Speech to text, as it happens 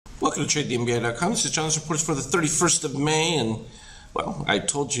Welcome to TradeTheNBA.com. This is John's reports for the 31st of May, and, well, I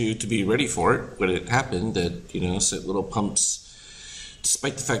told you to be ready for it when it happened, that, set little pumps,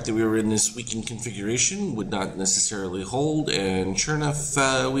 despite the fact that we were in this weakened configuration, would not necessarily hold, and sure enough,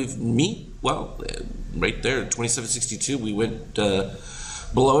 right there, 2762, we went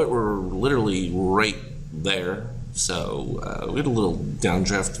below it. We're literally right there, so we had a little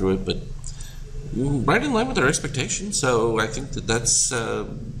downdraft through it, but right in line with our expectations, so I think that's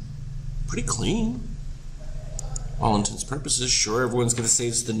pretty clean. All intents and purposes. Sure, everyone's going to say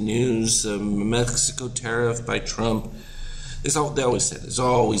it's the news, Mexico tariff by Trump. They always said there's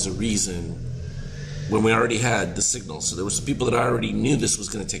always a reason when we already had the signal. So there were some people that already knew this was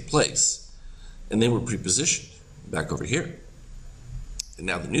going to take place, and they were pre-positioned back over here. And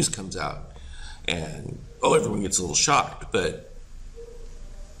now the news comes out, and everyone gets a little shocked, but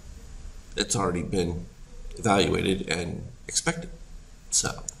it's already been evaluated and expected. So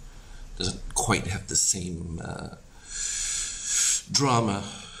it doesn't quite have the same drama.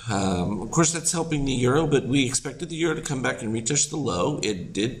 Of course, that's helping the euro, but we expected the euro to come back and retouch the low.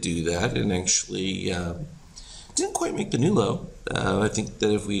 It did do that, and actually didn't quite make the new low. I think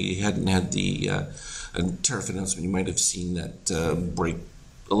that if we hadn't had the tariff announcement, you might have seen that break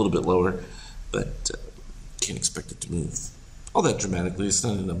a little bit lower, but can't expect it to move all that dramatically. It's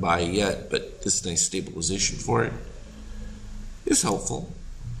not in a buy yet, but this nice stabilization for it is helpful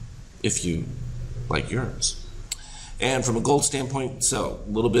if you like euros. And from a gold standpoint, so a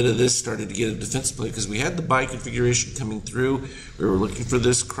little bit of this started to get a defensive play because we had the buy configuration coming through. We were looking for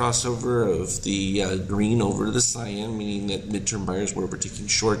this crossover of the green over to the cyan, meaning that midterm buyers were overtaking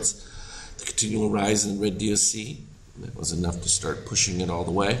shorts. The continual rise in red DOC, that was enough to start pushing it all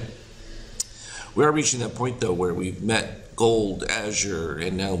the way. We are reaching that point, though, where we've met gold, azure,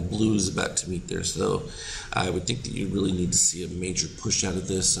 and now blue is about to meet there. So I would think that you really need to see a major push out of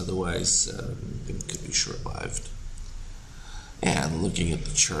this. Otherwise, it could be short-lived. And looking at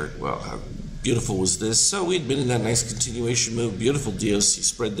the chart, well, how beautiful was this? So we'd been in that nice continuation move. Beautiful DOC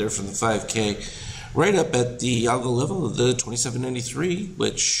spread there from the 5K right up at the algo level of the 2793,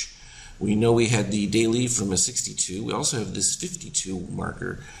 which we know we had the daily from a 62. We also have this 52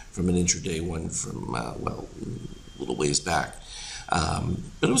 marker from an intraday one from, a little ways back.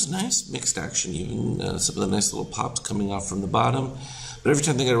 But it was nice, mixed action even. Some of the nice little pops coming off from the bottom. But every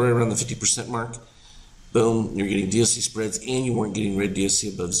time they got right around the 50% mark, boom, you're getting DOC spreads, and you weren't getting red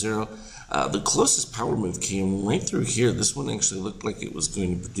DOC above zero. The closest power move came right through here. This one actually looked like it was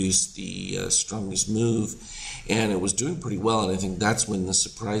going to produce the strongest move, and it was doing pretty well, and I think that's when the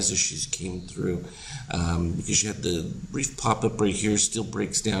surprise issues came through, because you had the brief pop-up right here, still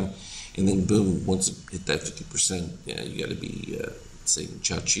breaks down, and then boom, once it hit that 50%, you got to be saying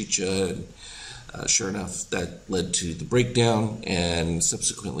ciao chicha, and sure enough, that led to the breakdown, and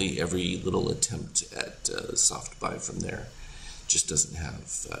subsequently every little attempt at soft buy from there just doesn't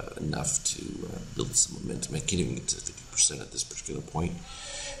have enough to build some momentum. I can't even get to 50% at this particular point.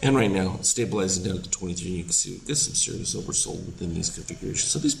 And right now, it's stabilizing down to 23, and you can see we get some serious oversold within these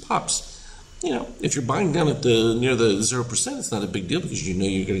configurations. So these pops, if you're buying down at near the 0%, it's not a big deal because you know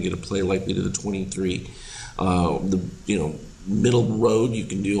you're going to get a play likely to the 23. Middle road, you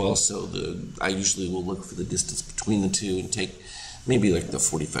can do also I usually will look for the distance between the two and take maybe like the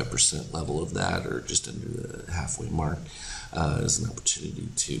 45% level of that, or just under the halfway mark, as an opportunity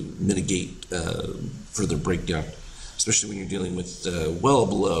to mitigate further breakdown, especially when you're dealing with well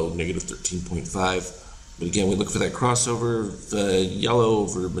below negative 13.5. But again, we look for that crossover, yellow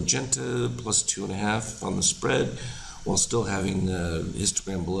over magenta, plus 2.5 on the spread, while still having the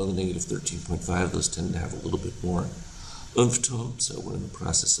histogram below the negative 13.5. Those tend to have a little bit more oomph to them, so we're in the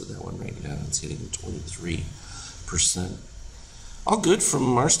process of that one right now. It's hitting 23%. All good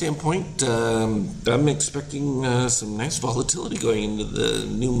from our standpoint. I'm expecting some nice volatility going into the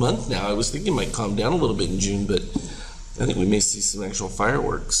new month now. I was thinking it might calm down a little bit in June, but I think we may see some actual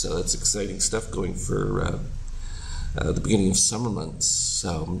fireworks, so that's exciting stuff going for the beginning of summer months.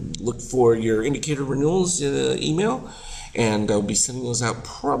 So look for your indicator renewals email, and I'll be sending those out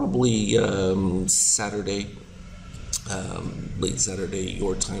probably Saturday, late Saturday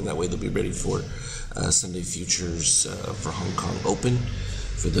your time. That way they'll be ready for Sunday futures for Hong Kong Open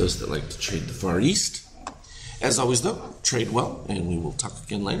for those that like to trade the Far East. As always, though, trade well, and we will talk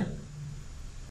again later.